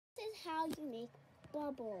is how you make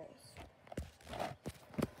bubbles.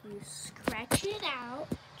 You stretch it out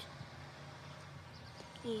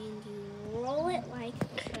and you roll it like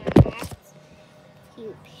that.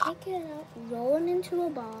 You pick it up, roll it into a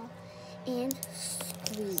ball, and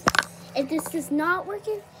squeeze. If this does not work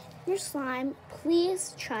in your slime,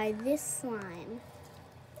 please try this slime.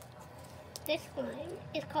 This slime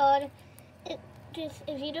is called, if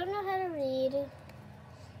you don't know how to read,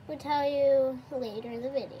 we'll tell you later in the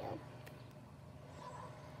video.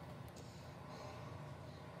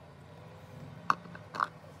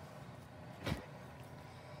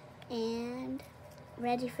 And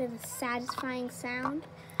ready for the satisfying sound?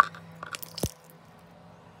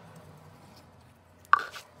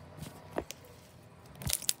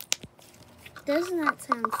 Doesn't that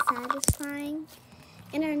sound satisfying?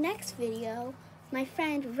 In our next video, my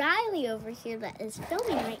friend Riley over here that is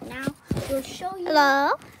filming right now will show you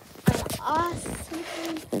Hello? an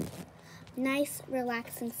awesome, nice,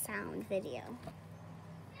 relaxing sound video.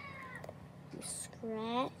 You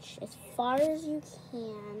scratch as far as you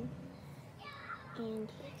can and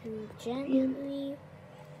you gently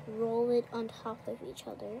roll it on top of each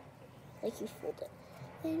other like you fold it.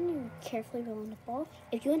 Then you carefully roll in the ball.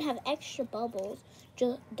 If you want to have extra bubbles,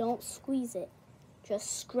 just don't squeeze it.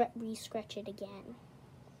 Just re-scratch it again.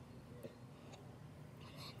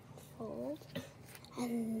 Fold.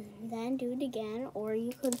 And then do it again, or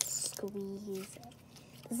you could squeeze it.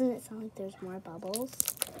 Doesn't it sound like there's more bubbles?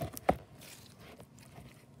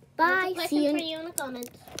 Bye. There's a See you. question for you in the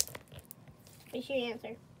comments. Make sure you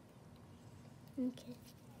answer. Okay.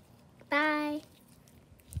 Bye.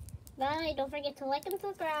 Bye. Don't forget to like and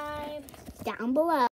subscribe. Down below.